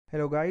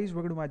Hello guys,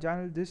 welcome to my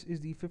channel. This is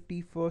the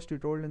 51st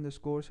tutorial in this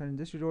course, and in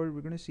this tutorial we're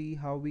going to see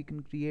how we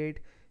can create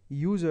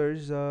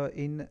users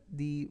in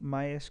the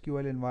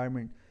MySQL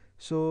environment.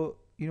 So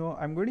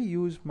I'm going to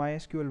use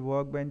MySQL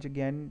Workbench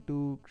again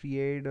to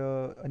create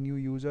a new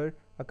user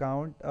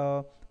account,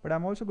 but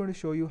I'm also going to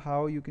show you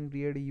how you can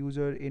create a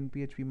user in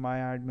PHP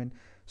MyAdmin.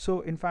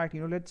 So in fact,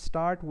 let's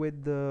start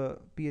with the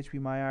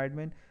PHP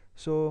MyAdmin.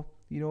 So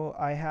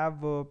I have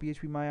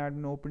PHP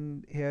MyAdmin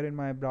open here in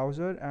my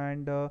browser,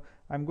 and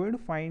I'm going to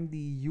find the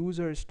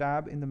users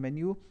tab in the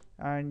menu,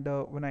 and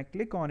when I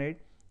click on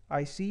it,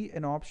 I see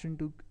an option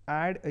to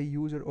add a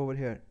user over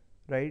here,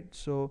 right?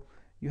 So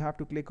you have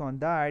to click on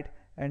that,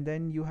 and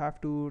then you have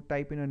to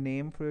type in a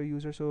name for your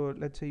user. So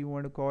let's say you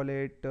want to call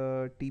it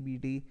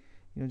TBT.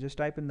 Just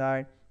type in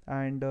that,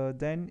 and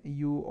then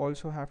you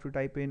also have to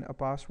type in a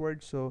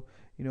password. So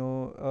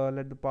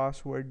let the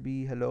password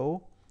be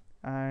hello,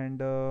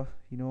 and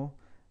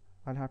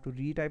I'll have to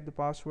retype the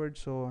password.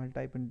 So I'll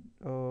type in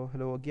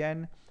hello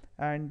again,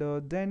 and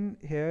then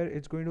here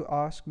it's going to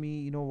ask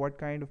me what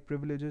kind of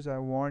privileges I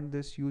want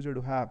this user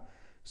to have.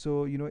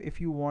 So if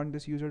you want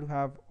this user to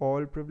have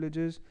all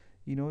privileges,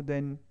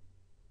 then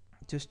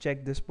just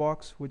check this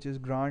box, which is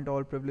grant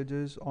all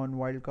privileges on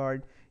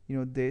wildcard,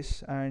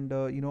 this, and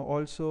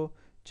also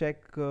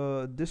check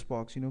this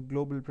box,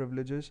 global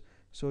privileges.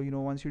 So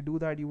once you do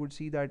that, you would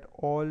see that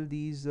all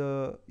these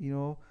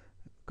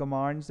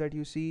commands that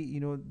you see,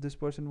 this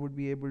person would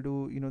be able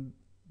to,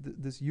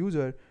 this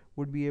user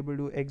would be able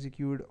to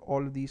execute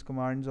all of these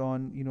commands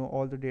on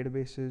all the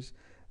databases,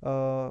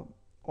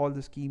 all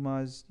the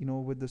schemas,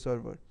 with the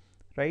server,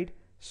 right?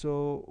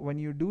 So when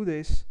you do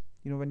this,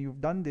 when you've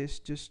done this,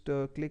 just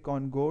click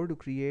on go to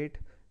create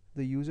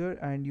the user,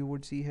 and you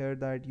would see here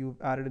that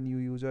you've added a new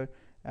user.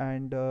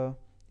 And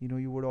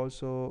you would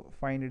also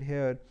find it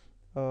here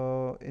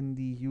in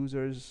the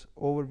users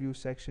overview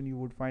section. You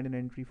would find an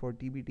entry for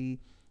TBT,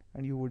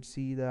 and you would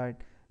see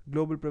that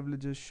global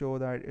privileges show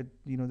that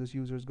this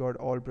user's got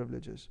all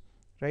privileges,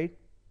 right?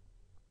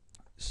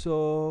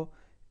 So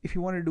if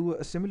you want to do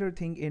a similar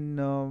thing in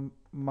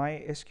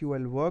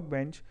MySQL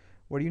Workbench,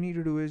 what you need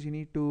to do is you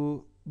need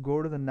to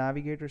go to the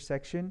navigator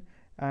section,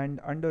 and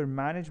under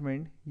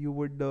management you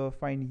would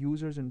find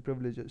users and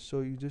privileges.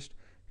 So you just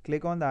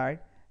click on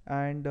that,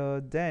 and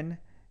then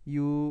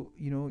you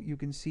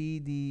can see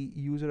the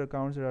user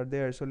accounts that are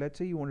there. So let's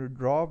say you want to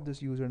drop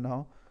this user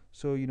now.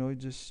 So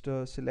just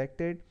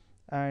select it,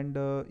 and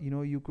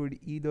you could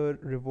either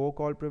revoke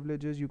all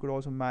privileges. You could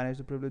also manage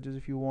the privileges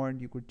if you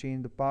want. You could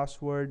change the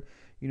password,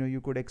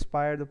 you could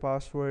expire the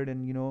password,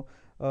 and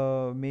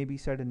maybe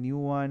set a new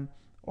one,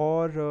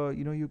 or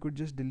you could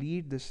just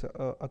delete this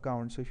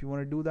account. So if you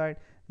want to do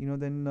that,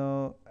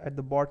 then at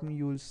the bottom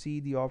you will see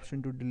the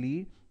option to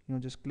delete.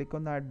 Just click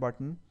on that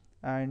button,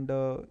 and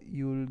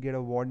you'll get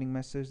a warning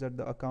message that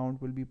the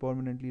account will be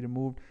permanently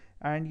removed.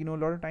 And a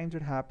lot of times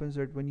it happens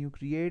that when you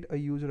create a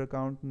user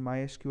account in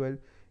MySQL,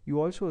 you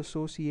also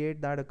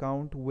associate that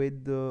account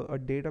with a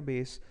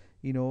database,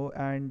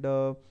 and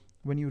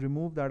when you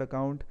remove that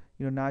account,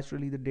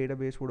 naturally the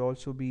database would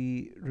also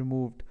be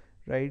removed,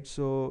 right?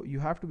 So you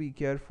have to be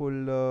careful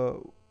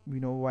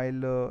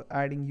while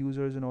adding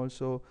users, and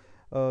also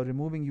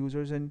removing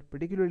users, and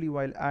particularly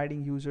while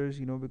adding users,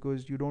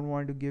 because you don't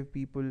want to give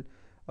people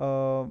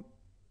uh,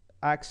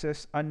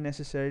 access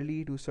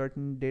unnecessarily to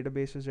certain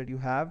databases that you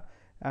have,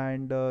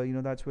 and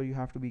that's where you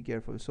have to be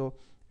careful. So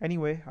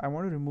anyway, I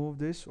want to remove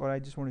this, or I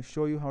just want to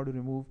show you how to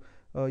remove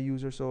a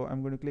user. So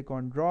I'm going to click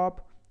on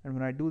drop, and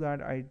when I do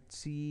that, I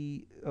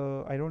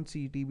don't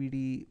see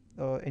TBD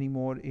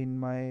anymore in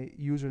my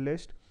user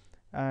list.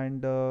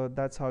 And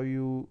that's how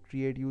you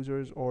create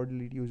users or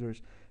delete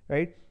users,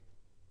 right?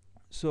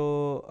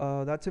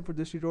 So that's it for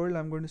this tutorial.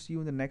 I'm going to see you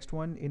in the next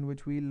one, in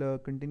which we'll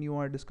continue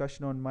our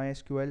discussion on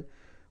MySQL.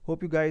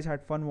 Hope you guys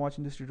had fun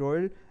watching this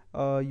tutorial.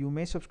 You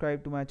may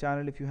subscribe to my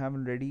channel if you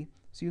haven't already.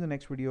 See you in the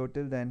next video.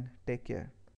 Till then, take care.